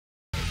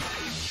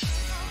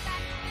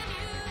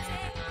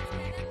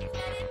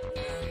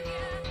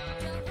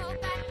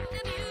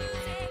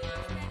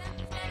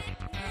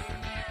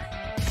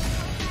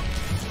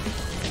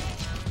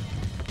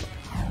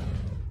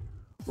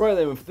Right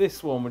then, with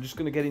this one, we're just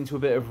going to get into a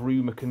bit of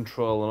rumour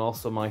control and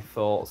also my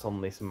thoughts on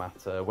this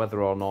matter,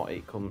 whether or not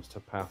it comes to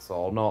pass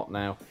or not.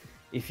 Now,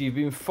 if you've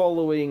been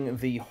following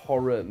the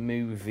horror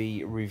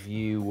movie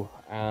review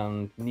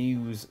and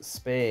news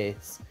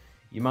space,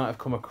 you might have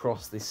come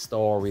across this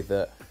story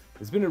that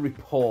there's been a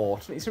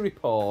report. It's a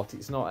report,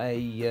 it's not a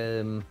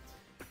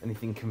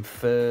anything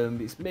confirmed,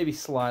 it's maybe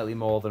slightly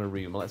more than a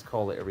rumour, let's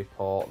call it a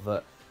report,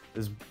 that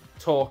there's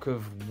talk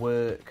of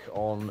work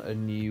on a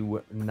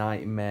new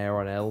Nightmare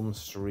on Elm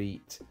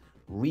Street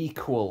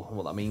requel. And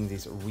what that means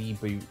is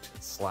reboot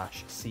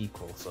 /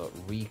 sequel, so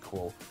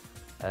requel,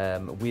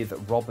 with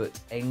Robert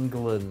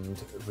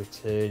Englund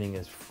returning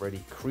as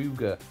Freddy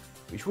Krueger,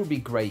 which would be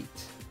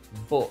great,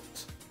 but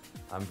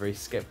I'm very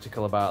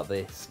skeptical about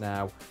this.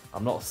 Now,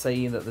 I'm not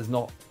saying that there's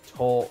not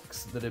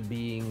talks that are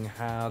being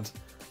had.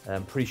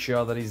 I'm pretty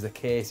sure that is the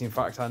case. In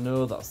fact, I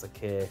know that's the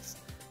case.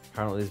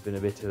 Apparently there's been a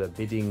bit of a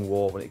bidding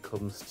war when it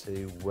comes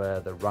to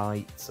the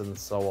rights and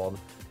so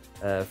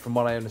on. From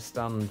what I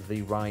understand,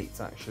 the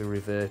rights actually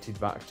reverted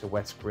back to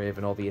Wes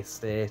Craven, or the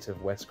estate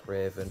of Wes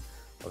Craven.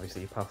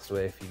 Obviously he passed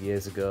away a few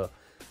years ago,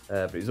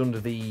 but it was under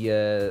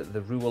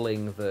the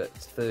ruling that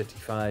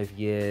 35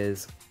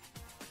 years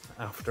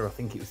after, I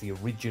think it was the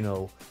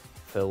original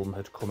film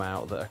had come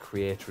out that a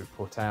creator had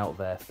put out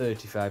there,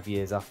 35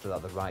 years after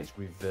that the rights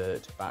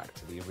revert back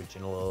to the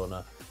original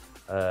owner.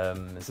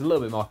 It's a little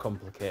bit more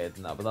complicated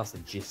than that, but that's the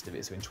gist of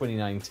it. So in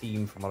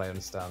 2019, from what I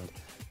understand,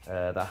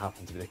 that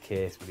happened to be the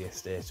case with the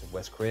estate of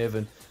Wes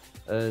Craven.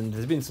 And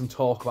there's been some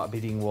talk about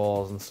bidding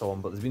wars and so on,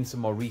 but there's been some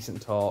more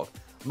recent talk.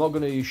 I'm not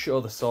going to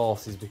show the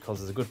sources because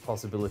there's a good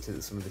possibility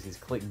that some of this is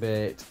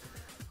clickbait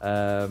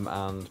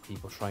and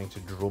people trying to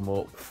drum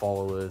up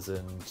followers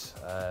and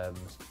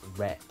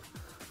rep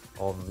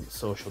on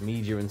social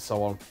media and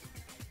so on.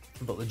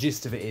 But the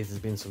gist of it is, there's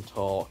been some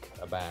talk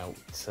about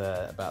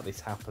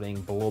this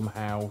happening.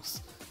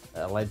 Blumhouse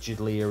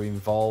allegedly are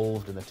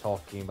involved, and they're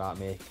talking about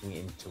making it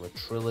into a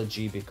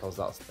trilogy because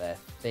that's their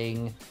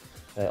thing.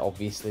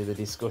 Obviously, the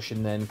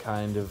discussion then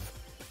kind of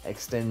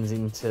extends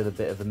into the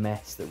bit of the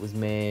mess that was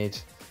made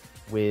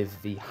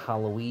with the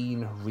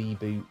Halloween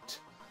reboot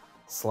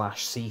 /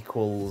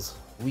 sequels,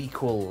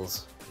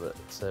 requels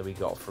that we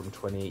got from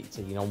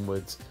 2018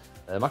 onwards.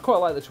 I quite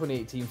like the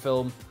 2018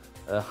 film.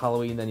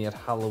 Halloween, then you had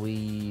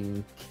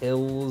Halloween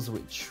Kills,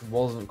 which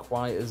wasn't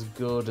quite as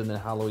good, and then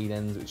Halloween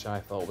Ends, which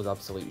I thought was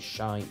absolute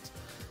shite.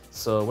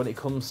 So when it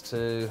comes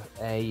to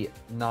a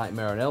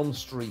Nightmare on Elm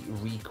Street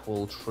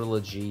requel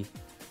trilogy,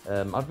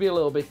 I'd be a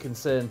little bit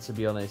concerned, to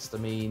be honest. I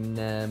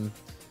mean,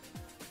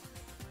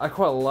 I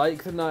quite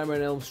like the Nightmare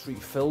on Elm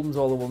Street films,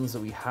 all the ones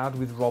that we had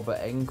with Robert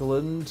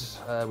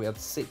Englund. We had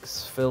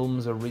 6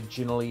 films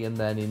originally, and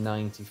then in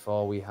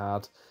 '94 we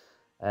had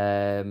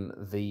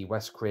the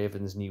Wes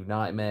Craven's New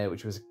Nightmare,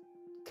 which was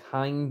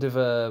kind of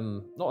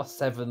not a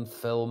 7th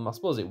film, I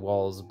suppose it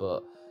was,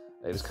 but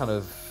it was kind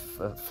of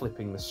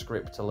flipping the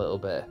script a little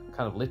bit,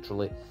 kind of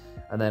literally.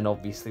 And then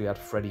obviously we had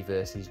Freddy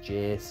vs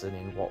Jason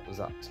in, what was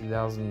that,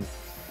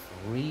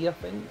 2003, I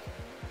think,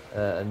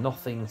 and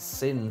nothing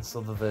since,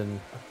 other than,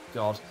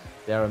 God,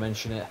 dare I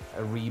mention it,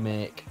 a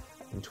remake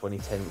in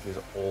 2010, which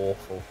was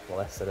awful. The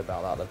less said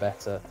about that, the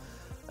better.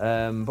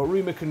 But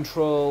rumour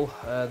control,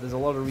 there's a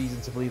lot of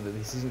reason to believe that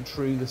this isn't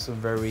true. There's some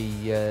very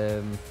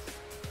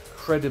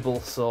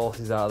credible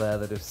sources out there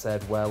that have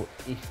said, well,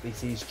 if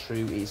this is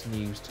true, it's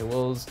news to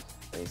us.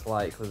 And it's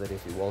likely that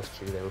if it was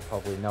true, they would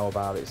probably know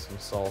about it. Some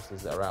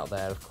sources that are out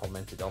there have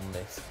commented on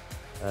this.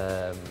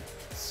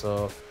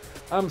 So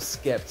I'm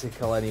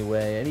sceptical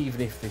anyway, and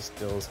even if this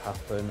does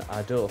happen,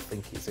 I don't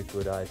think it's a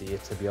good idea,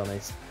 to be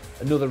honest.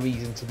 Another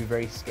reason to be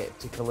very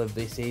sceptical of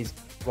this is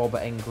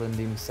Robert Englund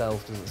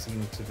himself doesn't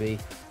seem to be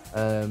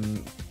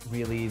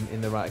really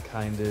in the right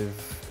kind of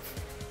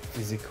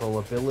physical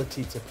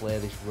ability to play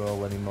this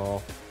role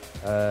anymore,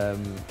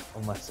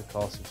 unless of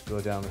course you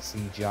go down the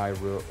CGI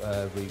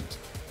route.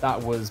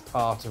 That was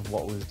part of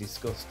what was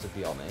discussed, to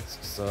be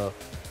honest. So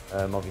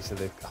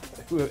obviously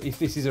if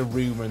this is a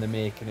rumour and they're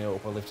making it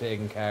up, well, they've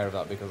taken care of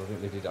that, because I think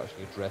they did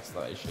actually address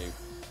that issue.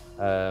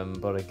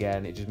 But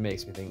again, it just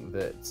makes me think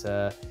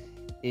that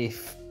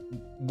if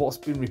what's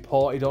been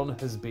reported on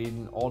has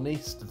been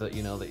honest, that,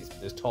 you know, that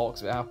there's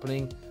talks of it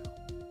happening,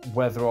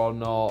 whether or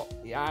not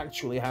it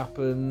actually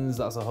happens,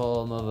 that's a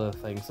whole other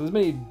thing. So there's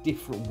many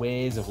different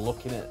ways of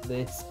looking at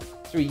this.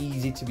 It's very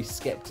easy to be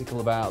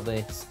skeptical about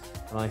this,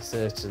 and I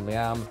certainly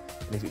am.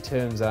 And if it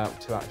turns out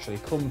to actually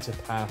come to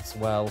pass,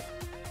 well,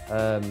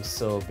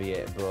 so be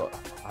it. But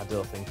I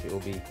don't think it will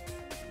be.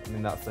 I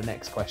mean, that's the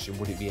next question.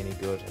 Would it be any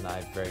good? And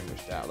I very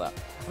much doubt that.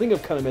 I think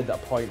I've kind of made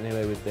that point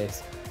anyway with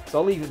this. So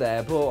I'll leave it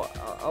there, but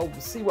I'll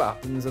see what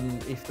happens,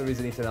 and if there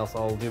is anything else,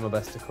 I'll do my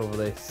best to cover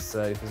this,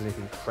 if there's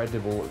anything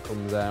credible that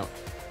comes out.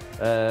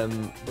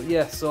 But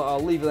yeah, so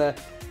I'll leave it there.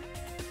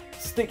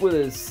 Stick with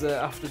us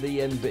after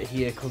the end bit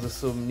here, because of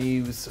some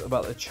news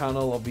about the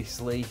channel.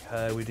 Obviously,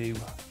 we do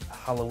a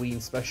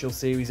Halloween special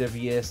series every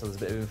year, so there's a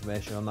bit of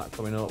information on that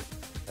coming up.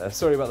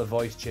 Sorry about the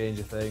voice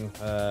changer thing.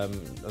 I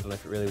don't know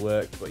if it really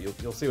worked, but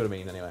you'll see what I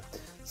mean anyway.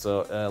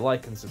 So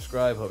like and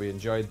subscribe, hope you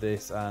enjoyed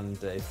this, and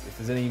if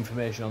there's any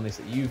information on this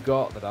that you've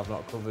got that I've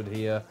not covered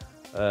here,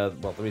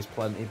 well, there is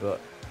plenty, but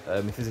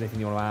if there's anything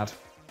you want to add,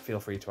 feel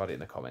free to add it in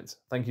the comments.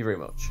 Thank you very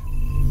much.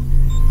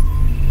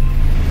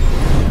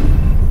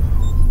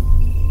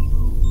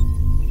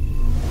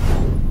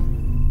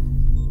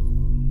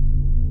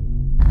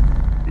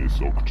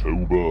 This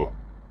October,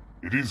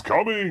 it is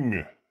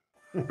coming!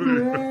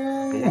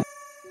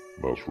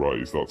 That's right,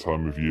 it's that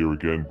time of year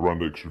again.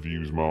 Brand X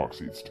Reviews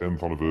marks its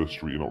 10th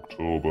anniversary in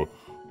October,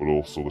 but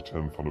also the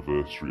 10th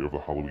anniversary of the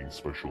Halloween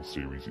special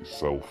series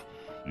itself.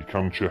 You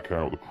can check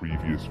out the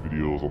previous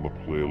videos on the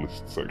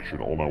playlist section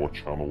on our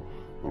channel.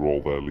 They're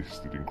all there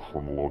listed in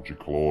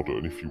chronological order,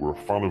 and if you were a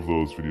fan of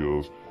those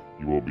videos,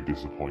 you won't be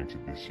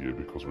disappointed this year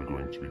because we're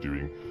going to be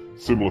doing a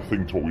similar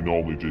thing to what we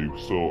normally do.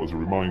 So as a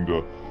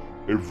reminder,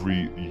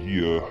 every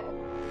year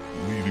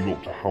leading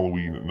up to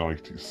Halloween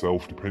night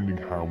itself, depending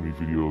how many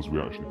videos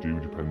we actually do,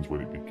 depends when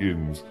it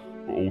begins,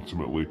 but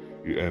ultimately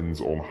it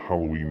ends on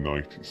Halloween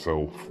night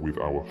itself with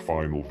our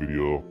final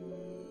video.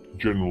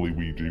 Generally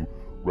we do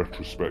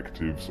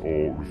retrospectives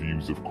or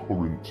reviews of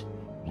current,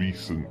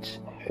 recent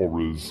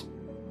horrors,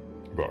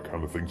 that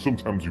kind of thing.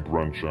 Sometimes we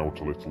branch out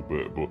a little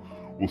bit, but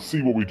we'll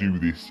see what we do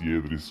this year.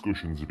 The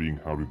discussions are being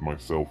had with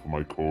myself and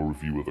my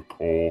co-reviewer, The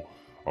Core.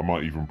 I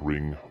might even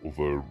bring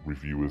other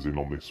reviewers in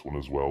on this one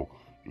as well,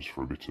 just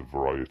for a bit of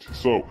variety.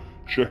 So,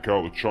 check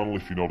out the channel.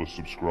 If you're not a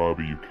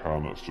subscriber, you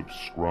can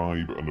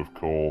subscribe, and of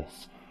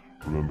course,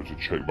 remember to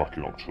check back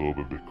in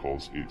October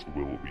because it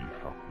will be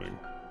happening.